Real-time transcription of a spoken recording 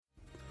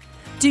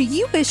Do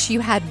you wish you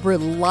had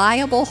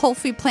reliable whole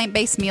food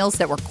plant-based meals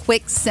that were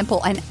quick,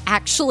 simple, and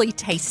actually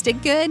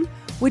tasted good?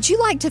 Would you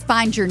like to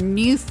find your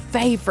new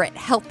favorite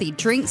healthy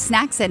drinks,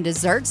 snacks, and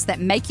desserts that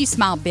make you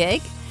smile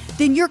big?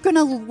 Then you're going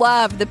to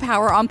love the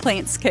Power on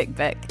Plants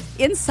cookbook.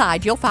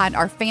 Inside, you'll find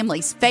our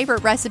family's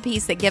favorite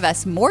recipes that give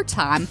us more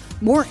time,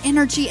 more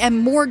energy, and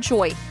more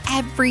joy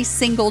every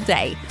single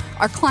day.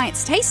 Our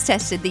clients taste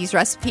tested these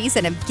recipes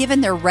and have given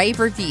their rave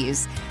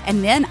reviews.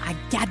 And then I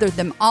gathered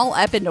them all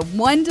up into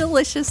one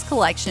delicious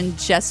collection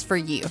just for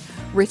you.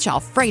 Rich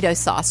Alfredo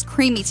sauce,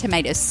 creamy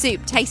tomato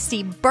soup,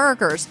 tasty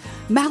burgers,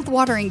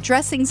 mouth-watering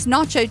dressings,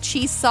 nacho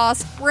cheese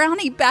sauce,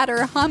 brownie batter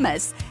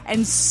hummus,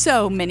 and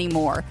so many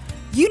more.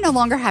 You no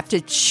longer have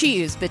to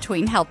choose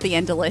between healthy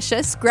and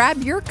delicious.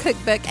 Grab your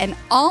cookbook and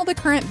all the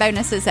current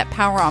bonuses at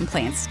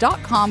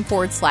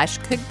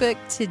poweronplants.com/cookbook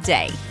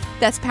today.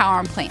 That's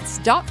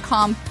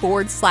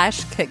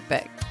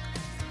poweronplants.com/cookbook.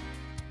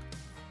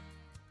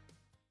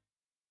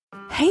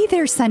 Hey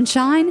there,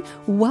 sunshine.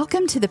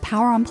 Welcome to the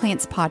Power on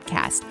Plants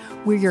podcast.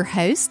 We're your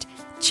host,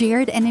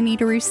 Jared and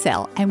Anita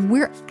Roussel, and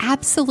we're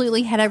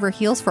absolutely head over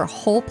heels for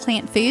whole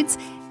plant foods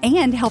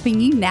and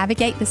helping you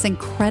navigate this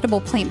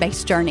incredible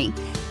plant-based journey.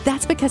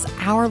 That's because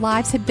our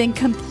lives have been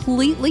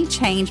completely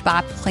changed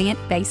by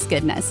plant-based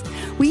goodness.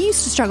 We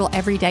used to struggle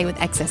every day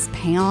with excess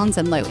pounds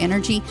and low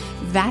energy,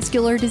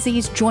 vascular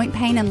disease, joint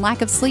pain, and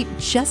lack of sleep,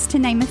 just to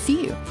name a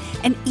few.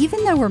 And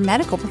even though we're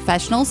medical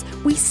professionals,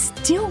 we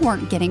still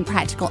weren't getting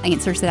practical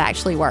answers that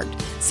actually worked.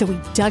 So we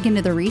dug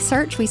into the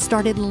research, we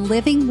started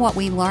living what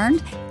we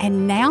learned,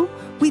 and now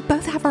we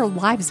both have our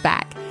lives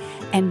back.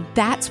 And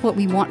that's what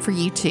we want for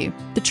you too.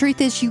 The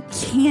truth is you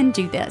can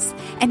do this,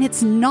 and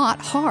it's not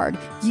hard.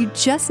 You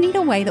just need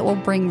a way that will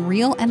bring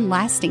real and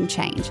lasting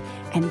change.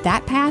 And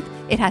that path,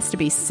 it has to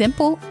be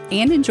simple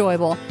and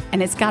enjoyable,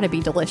 and it's got to be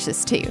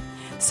delicious too.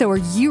 So are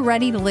you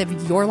ready to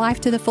live your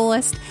life to the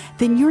fullest?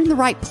 Then you're in the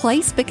right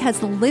place,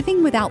 because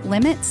living without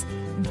limits,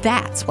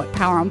 that's what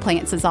Power on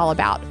Plants is all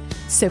about.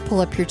 So pull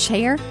up your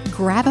chair,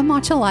 grab a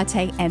matcha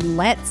latte, and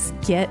let's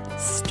get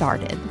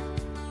started.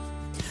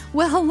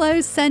 Well,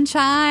 hello,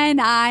 sunshine.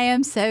 I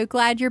am so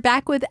glad you're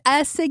back with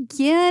us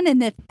again.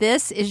 And if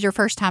this is your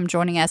first time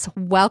joining us,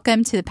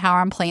 welcome to the Power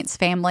on Plants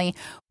family.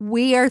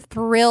 We are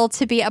thrilled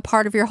to be a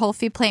part of your whole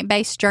food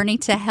plant-based journey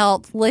to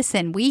health.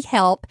 Listen, we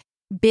help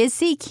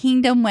busy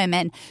kingdom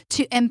women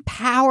to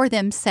empower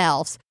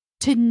themselves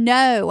to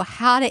know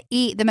how to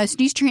eat the most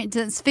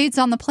nutrient-dense foods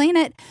on the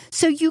planet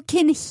so you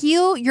can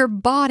heal your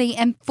body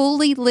and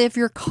fully live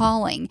your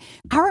calling.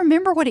 I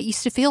remember what it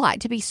used to feel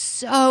like to be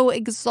so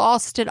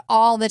exhausted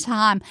all the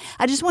time.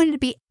 I just wanted to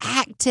be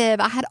active.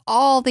 I had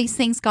all these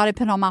things God had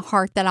put on my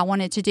heart that I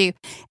wanted to do,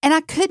 and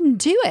I couldn't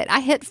do it. I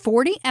hit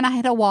 40 and I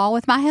hit a wall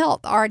with my health.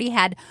 I already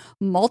had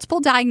multiple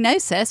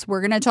diagnoses.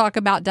 We're going to talk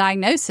about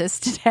diagnosis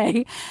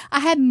today.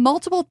 I had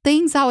multiple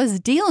things I was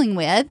dealing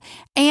with,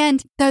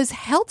 and those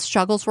health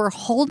struggles were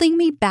holding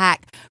me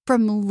back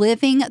from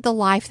living the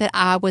life that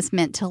I was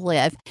meant to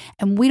live.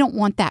 And we don't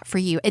want that for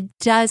you. It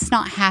does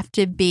not have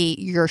to be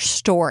your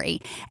story.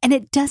 And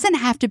it doesn't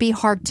have to be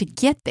hard to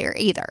get there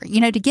either.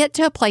 You know, to get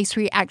to a place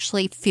where you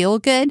actually feel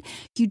good,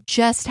 you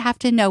just have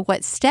to know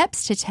what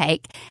steps to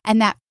take.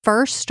 And that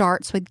first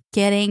starts with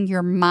getting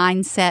your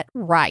mindset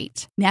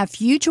right. Now,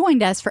 if you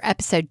joined us for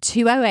episode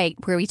 208,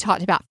 where we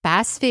talked about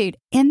fast food,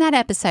 in that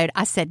episode,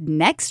 I said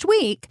next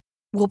week,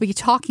 we'll be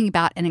talking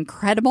about an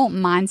incredible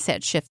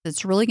mindset shift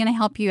that's really going to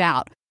help you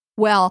out.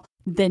 Well,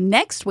 the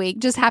next week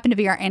just happened to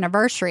be our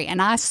anniversary, and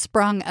I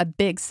sprung a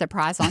big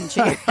surprise on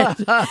Jared.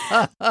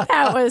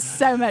 That was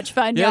so much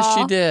fun, y'all. Yes,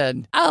 she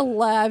did. I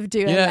love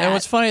doing that. Yeah, and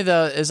what's funny,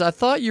 though, is I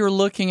thought you were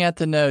looking at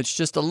the notes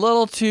just a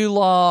little too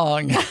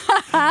long. But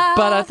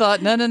I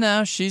thought,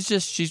 no,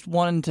 she's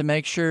wanting to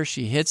make sure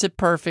she hits it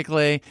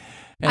perfectly.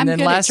 And I'm then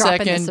good last at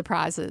dropping second, the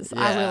surprises. Yeah,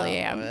 I really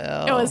am.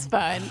 Well, it was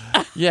fun.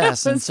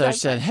 Yes, and was so she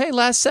said, hey,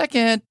 last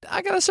second,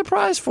 I got a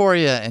surprise for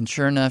you. And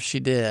sure enough,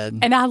 she did.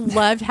 And I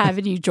loved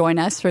having you join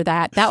us for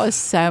that. That was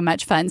so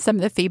much fun, some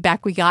of the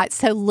feedback we got.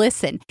 So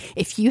listen,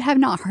 if you have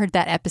not heard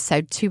that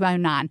episode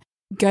 209,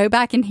 go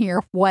back and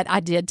hear what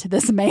I did to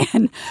this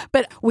man.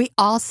 But we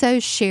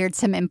also shared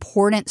some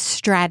important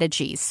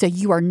strategies, so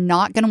you are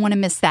not going to want to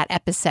miss that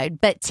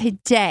episode. But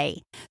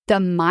today, the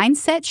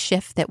mindset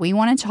shift that we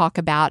want to talk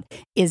about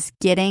is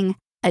getting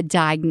a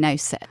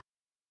diagnosis.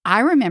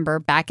 I remember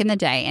back in the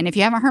day, and if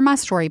you haven't heard my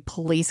story,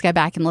 please go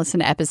back and listen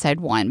to episode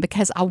 1,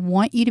 because I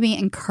want you to be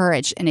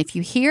encouraged. And if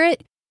you hear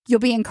it, you'll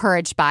be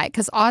encouraged by it,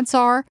 because odds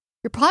are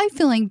you're probably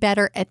feeling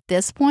better at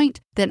this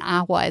point than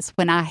I was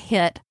when I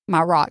hit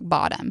my rock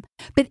bottom.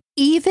 But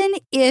even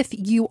if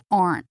you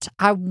aren't,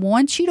 I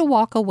want you to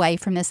walk away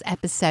from this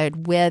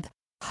episode with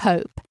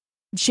hope.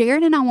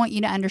 Jared and I want you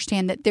to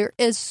understand that there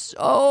is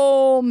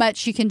so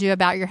much you can do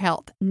about your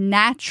health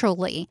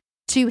naturally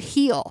to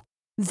heal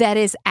that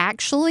is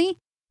actually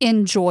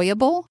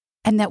enjoyable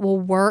and that will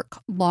work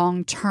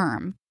long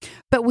term.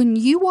 But when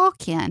you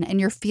walk in and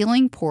you're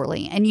feeling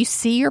poorly and you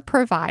see your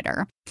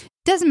provider, it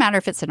doesn't matter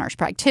if it's a nurse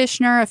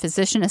practitioner, a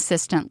physician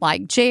assistant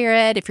like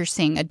Jared, if you're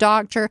seeing a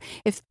doctor,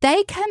 if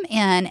they come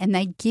in and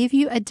they give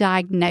you a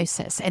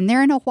diagnosis and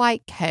they're in a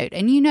white coat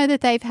and you know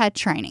that they've had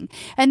training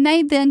and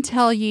they then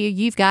tell you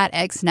you've got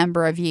X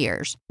number of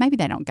years, maybe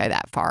they don't go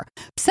that far.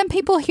 Some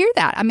people hear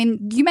that. I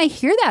mean, you may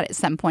hear that at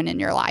some point in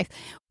your life.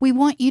 We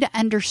want you to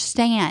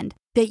understand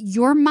that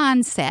your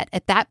mindset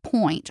at that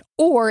point,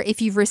 or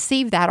if you've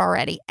received that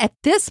already, at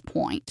this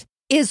point,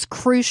 is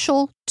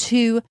crucial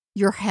to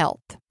your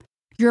health.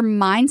 Your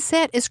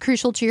mindset is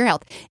crucial to your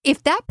health.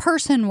 If that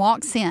person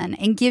walks in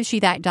and gives you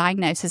that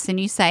diagnosis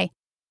and you say,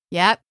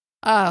 yep,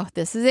 oh,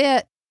 this is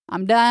it.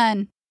 I'm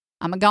done.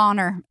 I'm a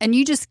goner. And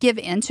you just give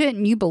into it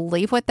and you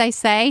believe what they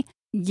say,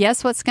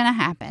 guess what's going to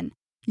happen?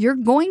 You're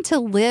going to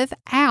live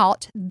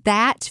out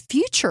that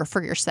future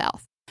for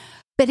yourself.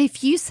 But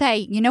if you say,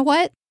 you know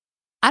what?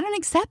 I don't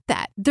accept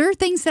that. There are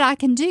things that I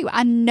can do.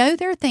 I know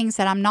there are things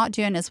that I'm not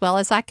doing as well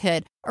as I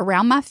could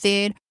around my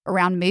food,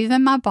 around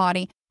moving my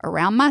body,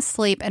 around my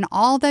sleep, and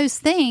all those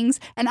things.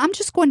 And I'm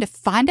just going to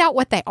find out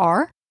what they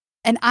are,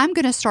 and I'm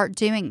going to start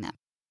doing them.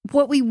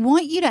 What we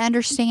want you to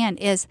understand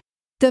is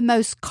the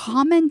most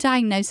common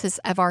diagnosis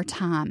of our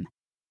time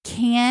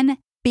can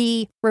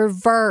be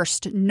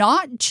reversed,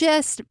 not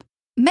just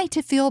made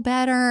to feel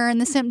better and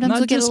the symptoms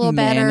will get a little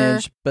better. Not just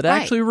managed, but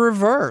actually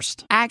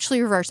reversed.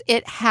 Actually reversed.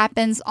 It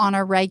happens on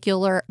a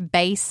regular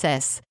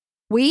basis.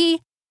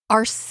 We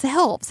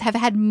ourselves have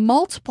had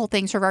multiple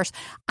things reversed.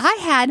 I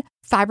had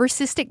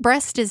fibrocystic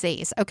breast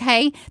disease,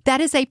 okay? That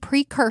is a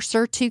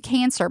precursor to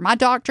cancer. My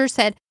doctor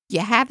said, you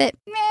have it?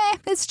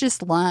 It's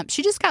just lumps.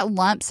 You just got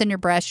lumps in your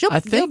breast. I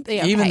think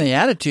even the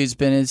attitude's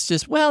been, it's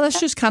just, well, that's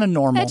just kind of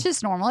normal. That's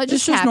just normal. It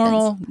just happens.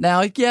 Normal.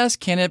 Now, yes,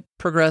 can it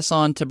progress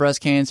on to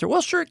breast cancer?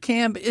 Well, sure it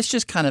can, but it's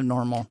just kind of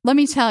normal. Let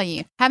me tell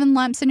you, having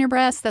lumps in your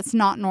breast, that's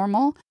not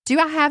normal. Do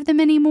I have them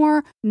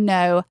anymore?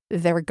 No,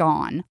 they're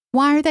gone.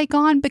 Why are they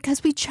gone?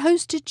 Because we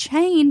chose to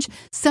change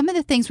some of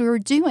the things we were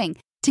doing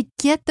to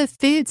get the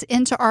foods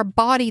into our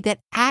body that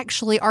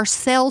actually our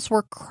cells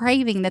were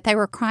craving, that they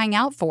were crying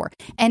out for,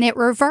 and it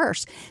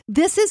reversed.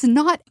 This is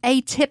not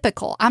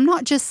atypical. I'm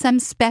not just some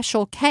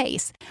special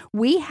case.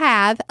 We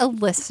have a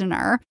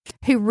listener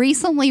who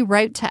recently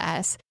wrote to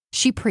us.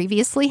 She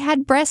previously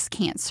had breast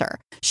cancer.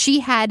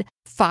 She had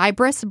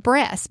fibrous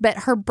breasts,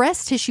 but her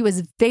breast tissue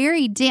is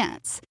very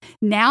dense.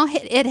 Now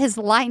it has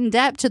lightened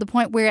up to the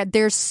point where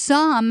there's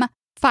some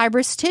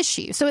fibrous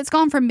tissue. So it's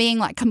gone from being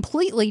like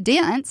completely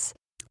dense,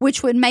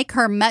 which would make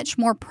her much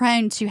more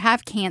prone to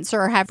have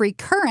cancer or have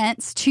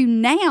recurrence, to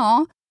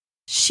now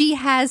she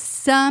has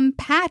some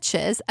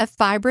patches of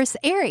fibrous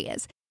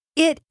areas.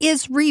 It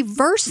is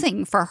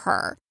reversing for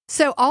her.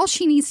 So all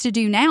she needs to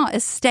do now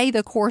is stay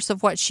the course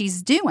of what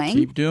she's doing.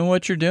 Keep doing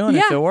what you're doing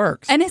if it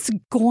works. And it's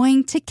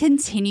going to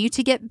continue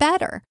to get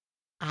better.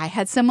 I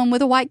had someone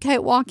with a white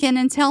coat walk in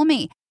and tell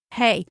me,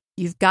 hey,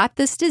 you've got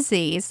this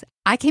disease.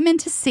 I came in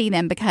to see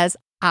them because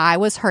I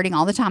was hurting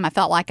all the time. I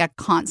felt like I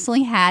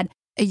constantly had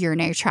a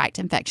urinary tract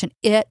infection.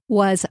 It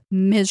was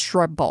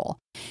miserable.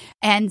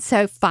 And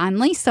so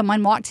finally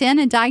someone walked in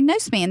and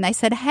diagnosed me and they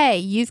said, hey,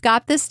 you've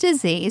got this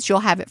disease. You'll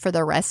have it for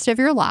the rest of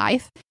your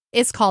life.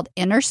 It's called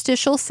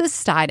interstitial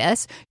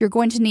cystitis. You're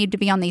going to need to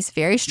be on these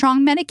very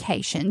strong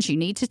medications. You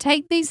need to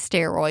take these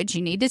steroids.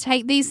 You need to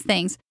take these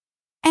things.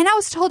 And I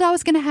was told I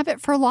was going to have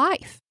it for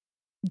life.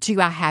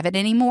 Do I have it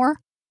anymore?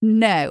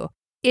 No,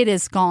 it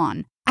is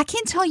gone. I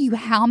can't tell you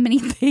how many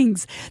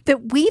things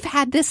that we've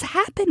had this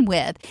happen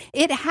with.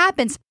 It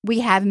happens. We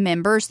have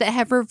members that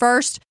have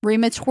reversed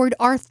rheumatoid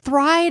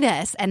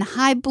arthritis and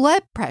high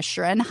blood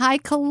pressure and high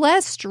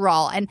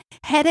cholesterol and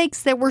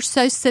headaches that were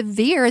so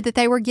severe that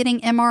they were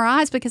getting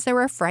MRIs because they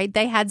were afraid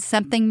they had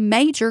something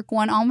major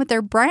going on with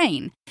their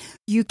brain.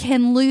 You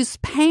can lose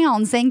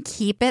pounds and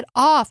keep it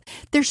off.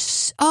 There's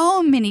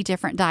so many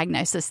different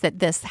diagnoses that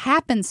this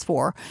happens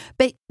for,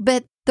 but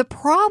the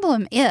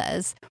problem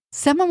is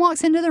someone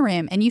walks into the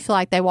room and you feel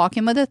like they walk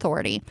in with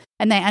authority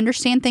and they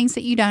understand things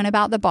that you don't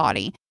about the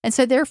body. And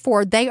so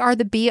therefore they are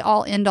the be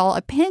all end all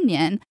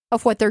opinion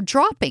of what they're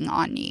dropping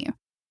on you.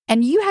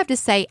 And you have to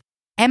say,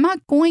 am I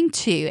going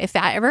to, if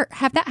I ever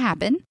have that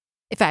happen,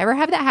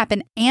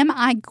 am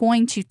I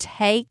going to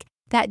take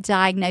that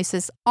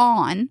diagnosis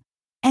on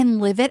and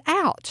live it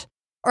out?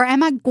 Or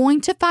am I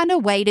going to find a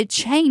way to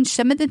change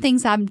some of the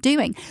things I'm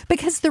doing?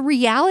 Because the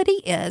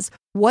reality is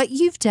what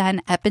you've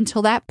done up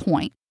until that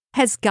point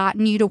has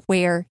gotten you to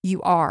where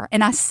you are.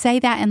 And I say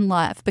that in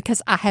love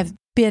because I have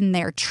been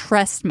there.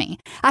 Trust me.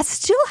 I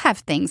still have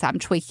things I'm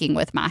tweaking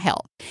with my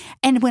health.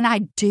 And when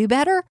I do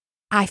better,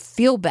 I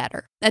feel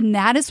better. And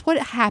that is what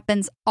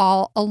happens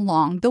all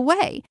along the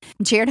way.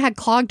 Jared had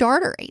clogged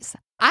arteries.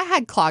 I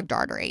had clogged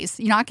arteries.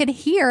 I could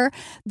hear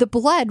the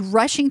blood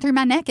rushing through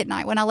my neck at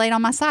night when I laid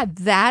on my side.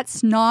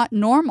 That's not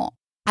normal.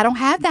 I don't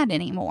have that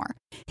anymore.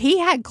 He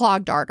had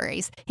clogged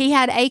arteries. He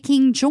had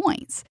aching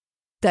joints.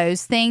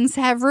 Those things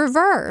have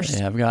reversed.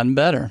 They have gotten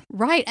better.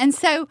 Right. And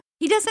so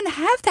He doesn't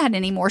have that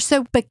anymore.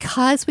 So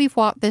because we've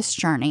walked this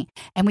journey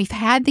and we've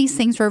had these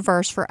things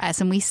reversed for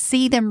us and we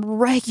see them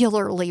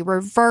regularly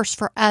reversed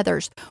for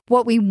others,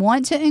 what we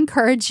want to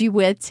encourage you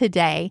with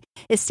today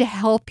is to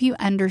help you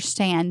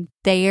understand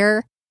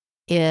there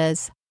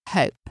is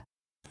hope.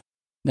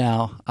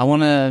 Now, I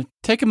want to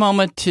take a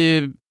moment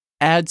to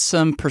add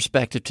some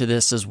perspective to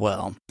this as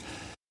well.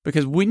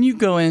 Because when you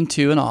go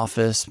into an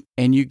office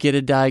and you get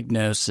a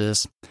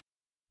diagnosis,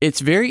 it's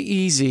very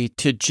easy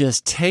to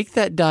just take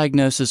that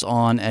diagnosis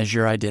on as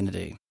your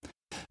identity.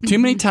 Too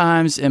many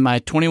times in my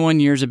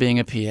 21 years of being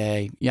a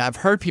PA, I've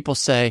heard people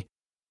say,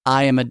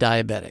 I am a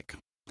diabetic.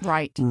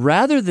 Right.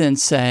 Rather than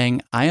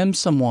saying, I am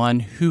someone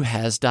who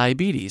has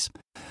diabetes.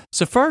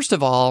 So first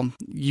of all,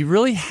 you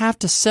really have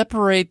to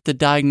separate the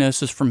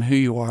diagnosis from who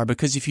you are,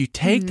 because if you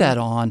take that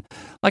on,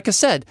 like I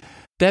said,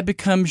 that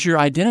becomes your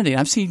identity.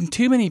 I've seen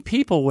too many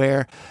people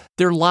where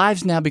their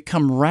lives now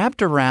become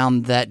wrapped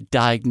around that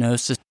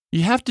diagnosis.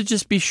 You have to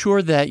just be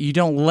sure that you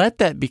don't let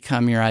that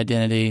become your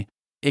identity.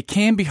 It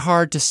can be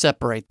hard to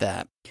separate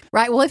that.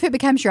 Right. Well, if it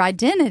becomes your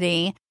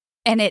identity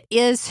and it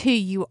is who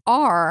you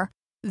are,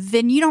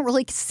 then you don't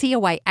really see a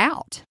way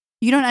out.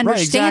 You don't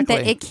understand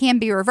that it can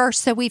be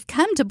reversed. So we've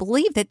come to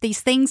believe that these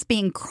things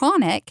being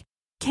chronic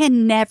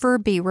can never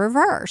be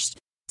reversed.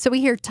 So we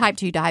hear type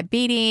 2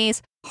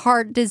 diabetes,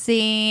 heart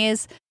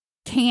disease,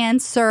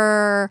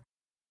 cancer,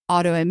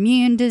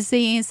 autoimmune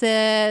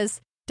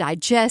diseases,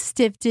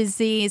 digestive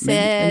diseases.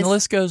 And the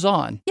list goes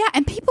on. Yeah,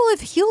 and people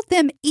have healed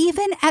them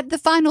even at the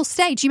final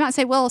stage. You might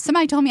say, well,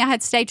 somebody told me I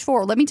had stage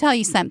 4. Let me tell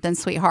you something,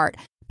 sweetheart.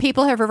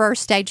 People have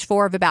reversed stage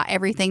 4 of about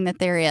everything that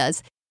there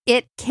is.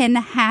 It can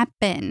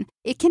happen.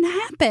 It can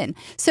happen.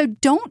 So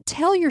don't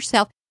tell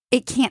yourself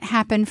it can't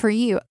happen for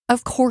you.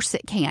 Of course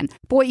it can.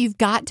 But what you've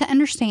got to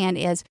understand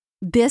is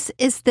this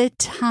is the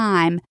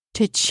time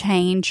to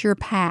change your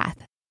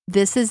path.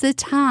 This is the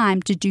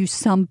time to do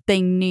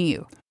something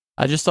new.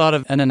 I just thought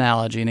of an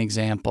analogy, an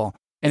example.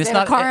 And it's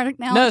not a car analogy?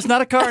 No, it's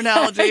not a car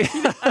analogy.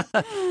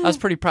 I was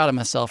pretty proud of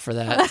myself for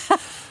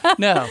that.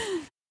 No,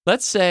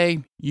 let's say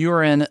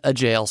you're in a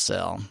jail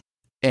cell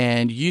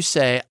and you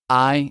say,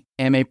 I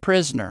am a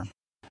prisoner.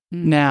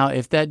 Now,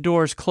 if that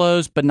door is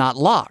closed but not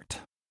locked,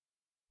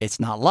 it's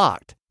not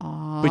locked.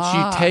 But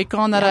you take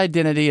on that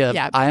identity of,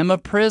 I am a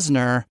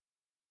prisoner.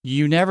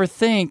 You never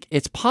think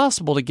it's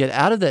possible to get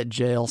out of that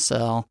jail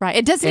cell. Right.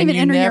 It doesn't even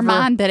enter your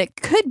mind that it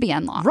could be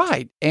unlocked.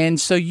 Right.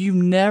 And so you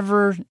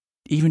never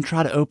even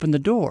try to open the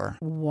door.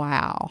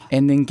 Wow.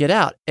 And then get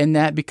out. And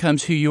that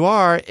becomes who you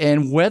are.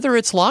 And whether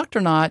it's locked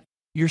or not,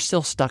 you're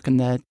still stuck in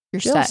that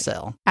jail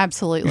cell.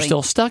 Absolutely. You're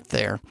still stuck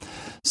there.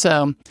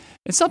 So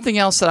it's something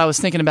else that I was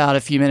thinking about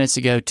a few minutes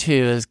ago, too,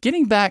 is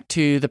getting back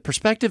to the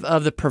perspective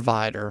of the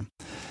provider.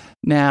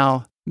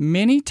 Now,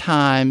 many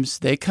times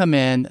they come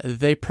in,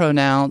 they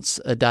pronounce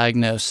a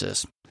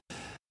diagnosis.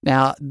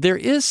 Now, there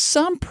is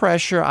some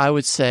pressure, I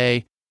would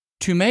say,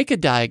 to make a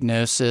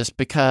diagnosis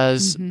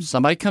because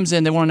somebody comes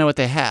in, they want to know what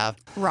they have.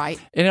 Right.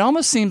 And it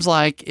almost seems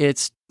like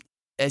it's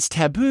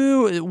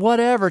taboo,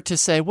 whatever, to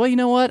say, well, you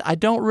know what? I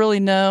don't really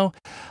know.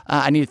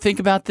 I need to think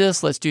about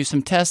this. Let's do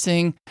some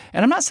testing.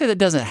 And I'm not saying that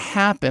doesn't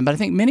happen, but I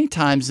think many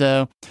times,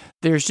 though,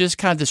 there's just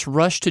kind of this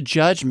rush to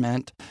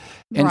judgment.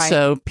 And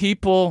so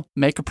people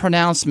make a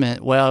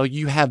pronouncement, well,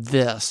 you have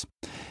this.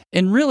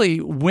 And really,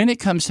 when it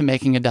comes to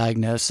making a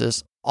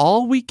diagnosis,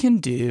 all we can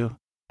do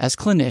as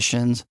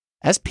clinicians,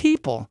 as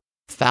people,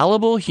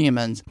 fallible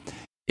humans,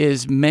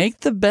 is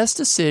make the best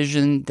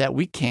decision that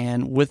we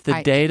can with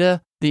the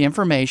data, the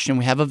information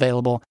we have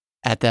available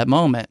at that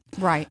moment.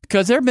 Right.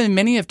 Because there have been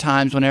many of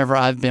times whenever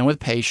I've been with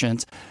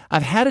patients,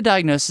 I've had a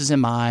diagnosis in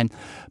mind,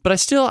 but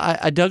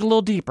I dug a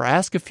little deeper,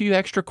 asked a few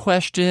extra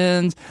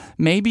questions,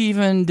 maybe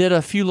even did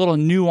a few little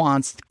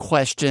nuanced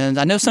questions.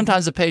 I know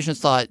sometimes the patients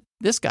thought,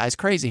 this guy's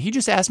crazy. He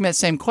just asked me that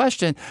same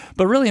question,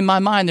 but really in my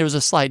mind, there was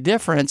a slight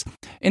difference,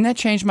 and that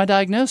changed my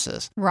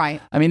diagnosis.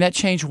 Right. I mean, that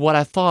changed what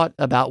I thought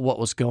about what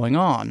was going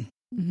on.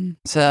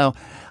 So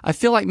I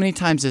feel like many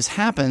times this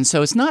happens.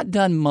 So it's not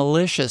done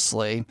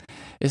maliciously.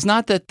 It's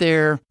not that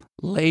they're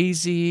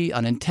lazy,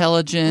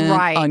 unintelligent,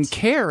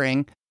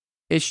 uncaring.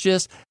 It's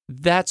just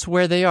that's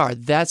where they are.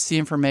 That's the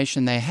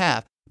information they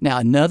have. Now,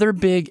 another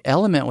big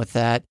element with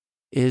that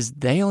is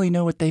they only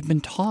know what they've been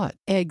taught.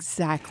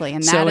 Exactly.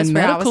 And that is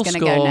where I was going to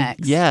go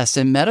next. Yes,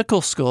 in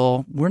medical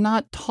school, we're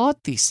not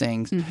taught these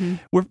things.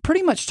 We're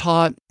pretty much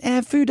taught,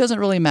 food doesn't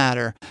really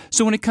matter.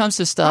 So when it comes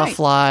to stuff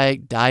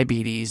like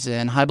diabetes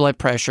and high blood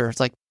pressure, it's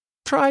like,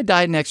 try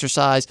diet and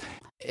exercise.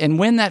 And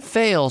when that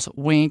fails,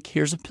 wink,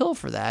 here's a pill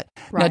for that.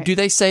 Now, do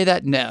they say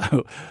that?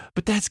 No.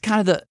 But that's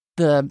kind of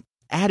the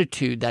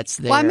attitude that's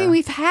there. Well, I mean,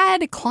 we've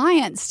had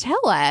clients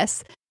tell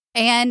us,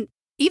 and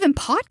even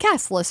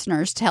podcast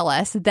listeners tell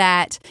us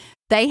that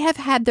they have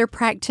had their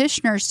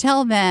practitioners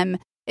tell them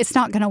it's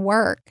not going to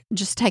work.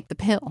 Just take the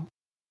pill.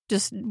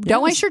 Just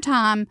don't waste your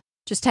time.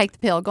 Just take the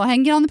pill. Go ahead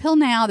and get on the pill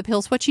now. The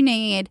pill's what you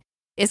need.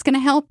 It's going to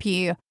help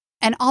you.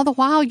 And all the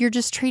while, you're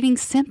just treating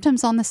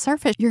symptoms on the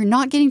surface. You're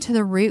not getting to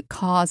the root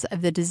cause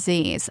of the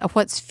disease, of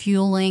what's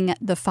fueling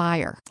the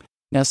fire.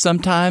 Now,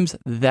 sometimes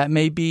that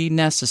may be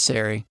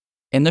necessary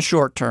in the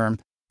short term,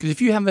 because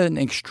if you have an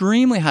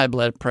extremely high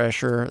blood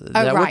pressure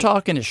that we're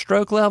talking is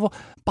stroke level,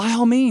 by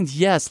all means,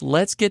 yes,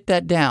 let's get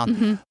that down.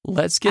 Mm-hmm.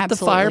 Let's get the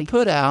fire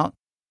put out,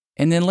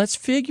 and then let's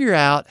figure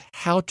out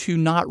how to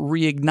not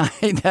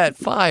reignite that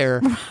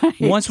fire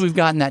once we've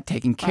gotten that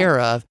taken care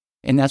of.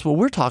 And that's what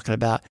we're talking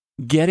about,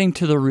 getting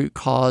to the root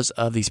cause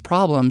of these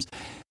problems.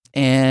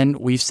 And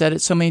we've said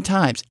it so many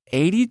times,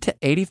 80 to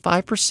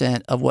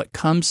 85% of what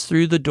comes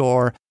through the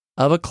door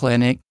of a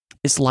clinic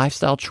is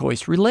lifestyle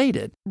choice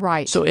related.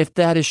 Right. So if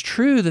that is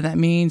true, then that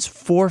means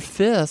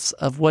 4/5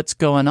 of what's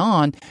going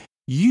on,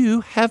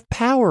 you have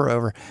power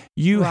over,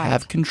 you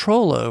have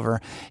control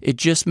over. It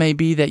just may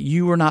be that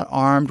you were not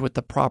armed with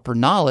the proper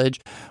knowledge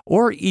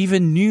or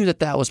even knew that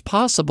that was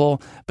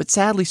possible. But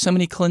sadly, so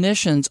many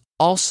clinicians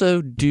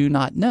also do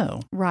not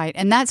know. Right.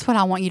 And that's what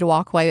I want you to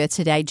walk away with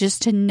today,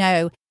 just to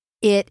know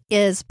it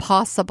is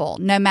possible.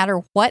 No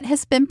matter what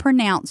has been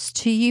pronounced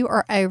to you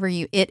or over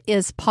you, it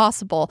is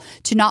possible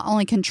to not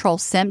only control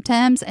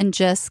symptoms and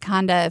just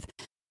kind of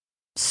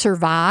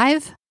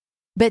survive,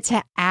 but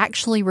to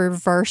actually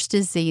reverse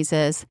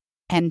diseases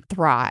and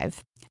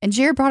thrive. And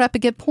Jared brought up a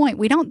good point.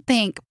 We don't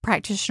think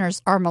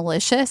practitioners are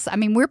malicious. I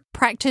mean, we're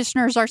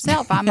practitioners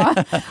ourselves. I'm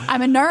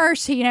a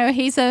nurse.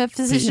 He's a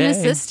physician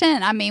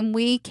assistant. I mean,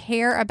 we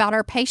care about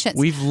our patients.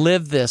 We've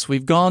lived this.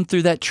 We've gone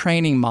through that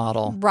training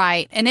model.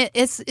 Right. And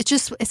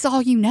it's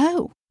all you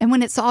know. And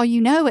when it's all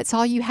you know, it's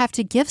all you have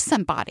to give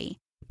somebody.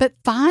 But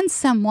find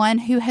someone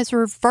who has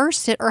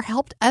reversed it or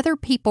helped other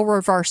people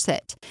reverse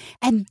it.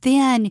 And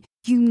then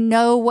you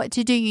know what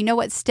to do. You know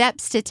what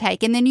steps to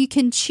take. And then you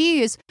can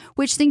choose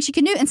which things you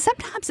can do. And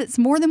sometimes it's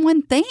more than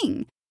one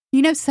thing.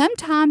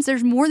 Sometimes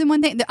there's more than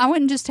one thing. I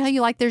wouldn't just tell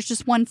you like there's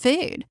just one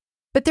food.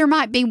 But there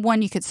might be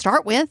one you could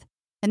start with.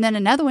 And then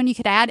another one you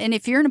could add. And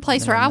if you're in a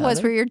place where I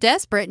was, where you're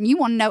desperate and you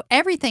want to know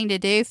everything to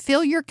do,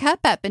 fill your cup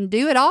up and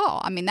do it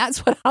all. I mean,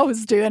 that's what I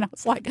was doing. I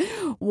was like,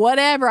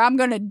 whatever I'm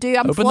going to do.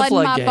 I'm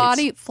flooding my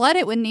body, flood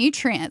it with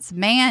nutrients.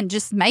 Man,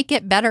 just make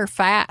it better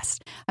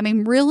fast. I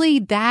mean, really,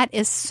 that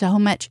is so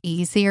much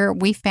easier.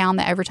 We found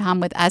that every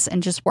time with us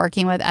and just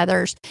working with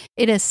others,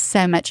 it is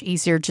so much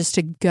easier just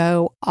to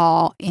go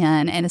all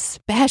in. And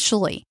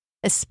especially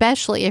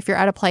if you're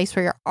at a place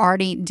where you're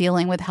already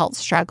dealing with health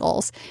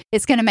struggles,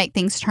 it's going to make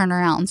things turn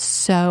around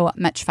so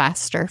much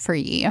faster for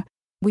you.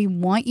 We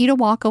want you to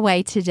walk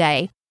away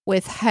today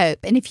with hope.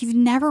 And if you've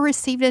never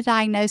received a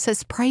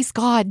diagnosis, praise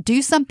God,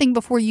 do something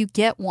before you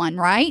get one,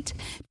 right?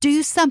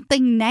 Do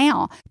something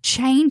now.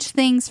 Change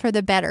things for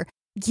the better.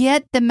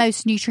 Get the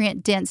most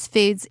nutrient-dense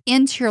foods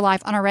into your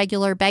life on a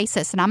regular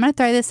basis. And I'm going to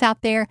throw this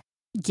out there.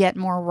 Get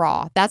more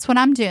raw. That's what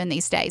I'm doing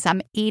these days.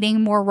 I'm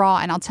eating more raw.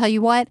 And I'll tell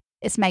you what,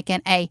 it's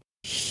making a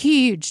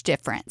huge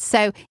difference.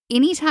 So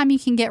anytime you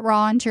can get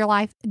raw into your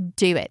life,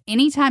 do it.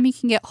 Anytime you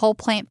can get whole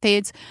plant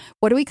foods,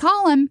 what do we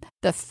call them?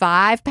 The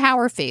 5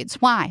 power foods.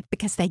 Why?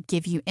 Because they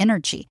give you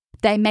energy.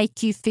 They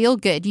make you feel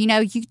good. You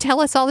tell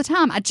us all the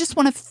time, I just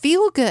want to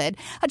feel good.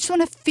 I just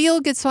want to feel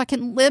good so I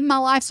can live my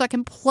life, so I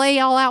can play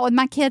all out with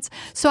my kids,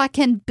 so I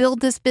can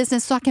build this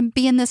business, so I can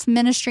be in this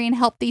ministry and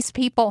help these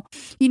people.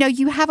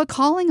 You have a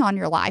calling on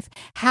your life.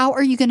 How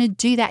are you going to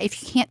do that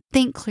if you can't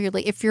think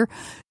clearly, if you're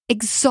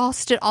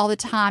exhausted all the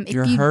time, if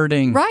you're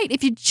hurting? Right.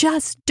 If you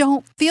just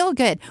don't feel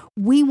good,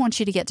 we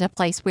want you to get to a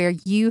place where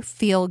you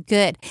feel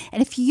good.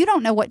 And if you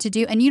don't know what to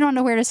do and you don't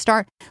know where to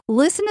start,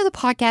 listen to the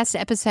podcast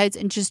episodes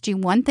and just do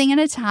one thing at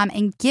a time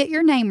and get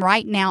your name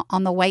right now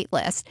on the wait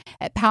list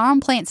at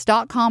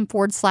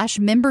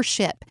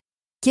poweronplants.com/membership.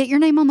 Get your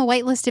name on the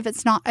wait list if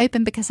it's not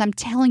open, because I'm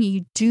telling you,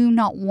 you do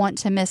not want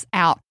to miss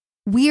out.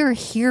 We are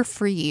here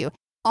for you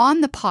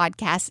on the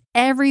podcast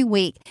every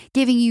week,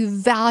 giving you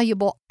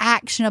valuable,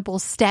 actionable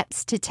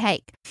steps to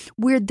take.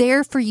 We're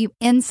there for you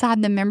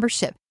inside the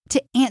membership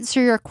to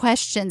answer your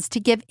questions, to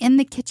give in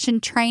the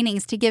kitchen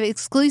trainings, to give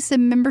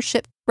exclusive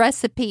membership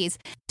recipes,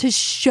 to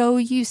show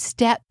you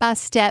step by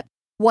step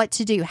what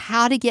to do,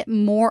 how to get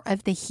more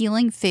of the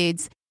healing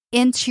foods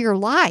into your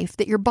life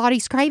that your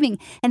body's craving,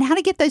 and how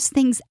to get those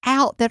things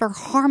out that are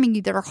harming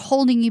you, that are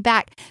holding you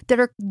back, that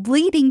are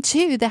leading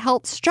to the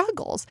health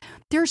struggles.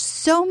 There's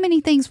so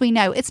many things we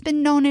know. It's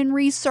been known in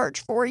research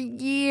for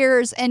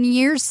years and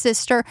years,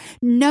 sister.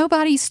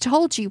 Nobody's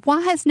told you.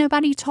 Why has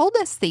nobody told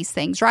us these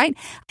things, right?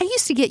 I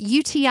used to get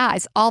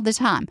UTIs all the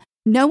time.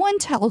 No one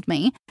told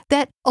me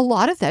that a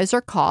lot of those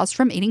are caused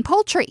from eating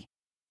poultry.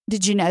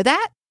 Did you know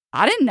that?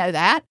 I didn't know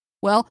that.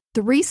 Well,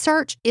 the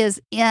research is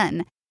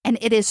in. And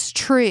it is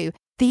true.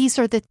 These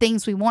are the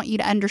things we want you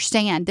to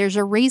understand. There's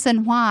a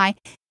reason why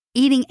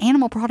eating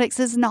animal products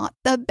is not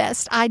the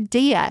best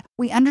idea.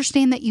 We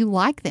understand that you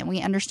like them. We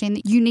understand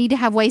that you need to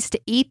have ways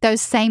to eat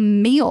those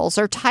same meals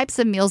or types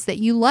of meals that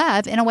you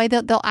love in a way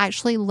that they'll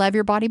actually love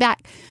your body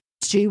back.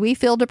 Do we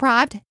feel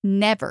deprived?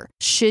 Never.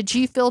 Should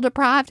you feel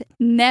deprived?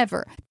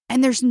 Never.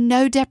 And there's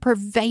no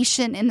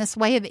deprivation in this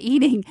way of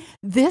eating.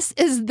 This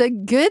is the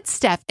good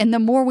stuff. And the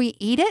more we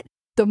eat it,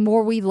 the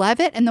more we love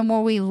it, and the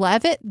more we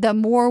love it, the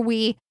more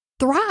we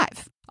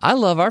thrive. I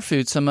love our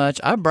food so much,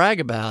 I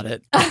brag about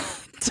it.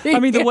 too. I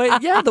mean, the way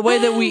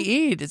that we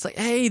eat, it's like,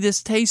 hey,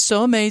 this tastes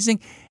so amazing.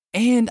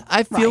 And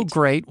I feel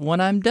great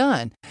when I'm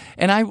done.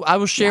 And I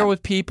will share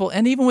with people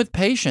and even with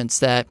patients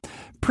that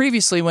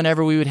previously,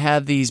 whenever we would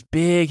have these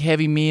big,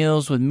 heavy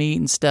meals with meat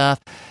and stuff,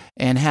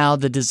 and how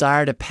the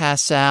desire to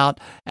pass out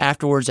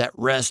afterwards, that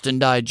rest and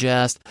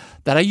digest,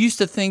 that I used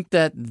to think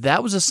that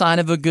that was a sign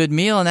of a good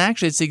meal. And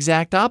actually, it's the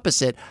exact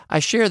opposite. I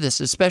share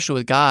this, especially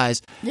with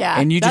guys. Yeah,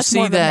 and you just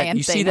see that I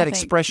think.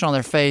 expression on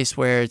their face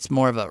where it's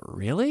more of a,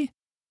 really?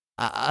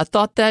 I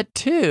thought that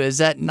too. Is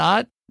that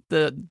not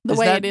the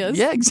way it is?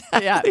 Yeah,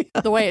 exactly.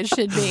 Yeah, the way it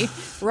should be.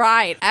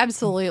 Right.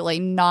 Absolutely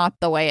not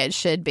the way it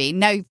should be.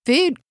 No,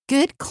 good,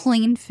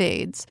 clean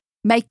foods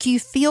make you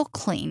feel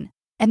clean.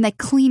 And they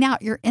clean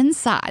out your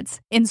insides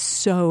in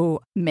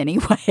so many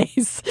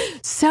ways.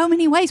 So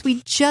many ways.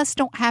 We just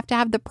don't have to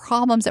have the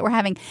problems that we're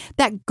having.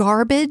 That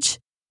garbage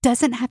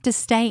doesn't have to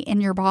stay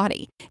in your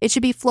body. It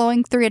should be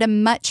flowing through at a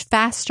much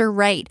faster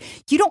rate.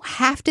 You don't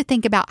have to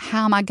think about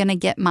how am I going to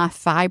get my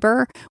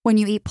fiber when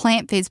you eat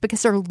plant foods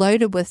because they're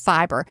loaded with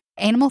fiber.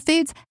 Animal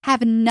foods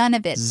have none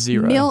of it.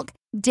 Zero. Milk,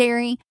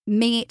 dairy,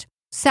 meat,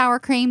 sour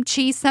cream,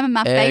 cheese, some of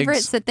my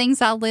favorites, the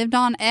things I lived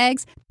on,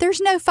 eggs,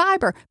 there's no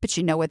fiber. But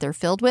you know what they're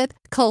filled with?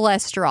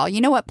 Cholesterol. You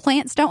know what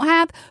plants don't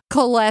have?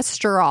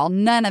 Cholesterol.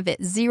 None of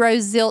it. Zero,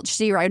 zilch,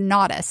 zero,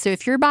 nada. So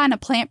if you're buying a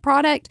plant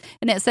product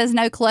and it says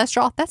no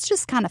cholesterol, that's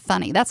just kind of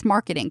funny. That's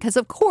marketing. Because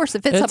of course,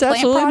 if it's a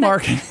plant product,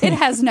 marketing. It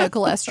has no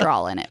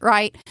cholesterol in it,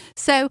 right?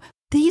 So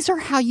these are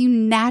how you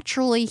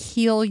naturally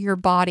heal your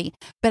body.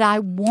 But I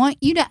want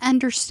you to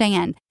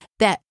understand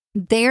that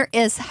there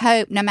is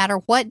hope no matter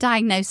what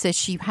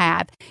diagnosis you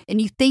have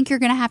and you think you're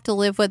going to have to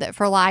live with it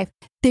for life.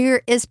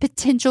 There is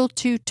potential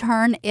to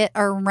turn it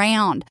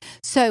around.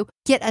 So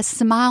get a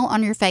smile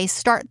on your face.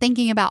 Start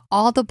thinking about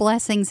all the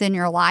blessings in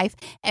your life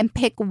and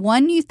pick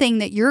one new thing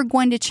that you're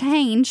going to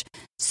change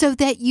so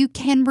that you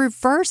can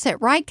reverse it,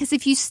 right? Because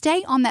if you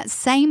stay on that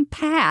same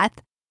path,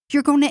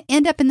 you're going to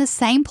end up in the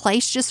same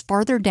place just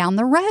further down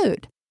the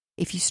road.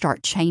 If you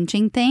start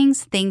changing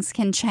things, things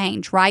can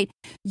change, right?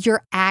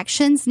 Your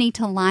actions need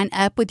to line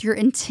up with your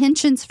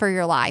intentions for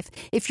your life.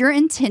 If your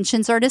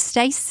intentions are to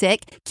stay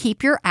sick,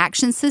 keep your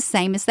actions the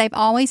same as they've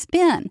always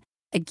been.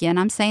 Again,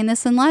 I'm saying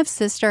this in love,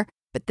 sister,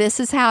 but this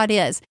is how it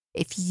is.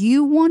 If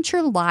you want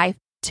your life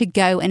to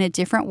go in a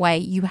different way,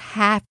 you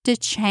have to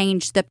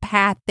change the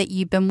path that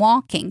you've been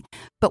walking.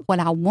 But what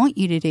I want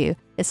you to do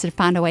is to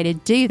find a way to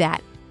do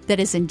that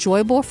is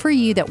enjoyable for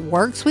you, that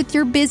works with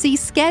your busy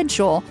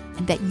schedule,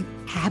 and that you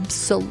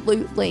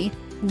absolutely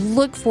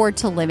look forward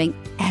to living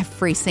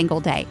every single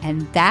day.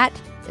 And that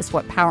is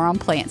what Power on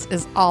Plants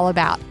is all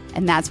about.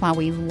 And that's why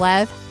we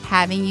love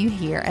having you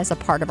here as a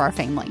part of our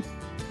family.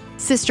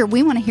 Sister,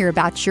 we want to hear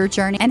about your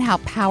journey and how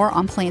Power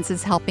on Plants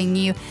is helping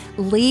you.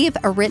 Leave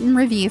a written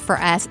review for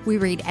us. We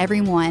read every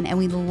one, and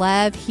we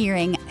love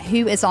hearing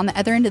who is on the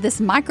other end of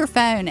this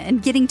microphone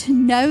and getting to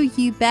know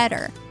you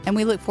better. And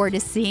we look forward to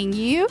seeing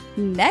you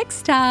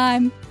next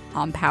time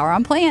on Power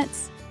on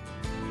Plants.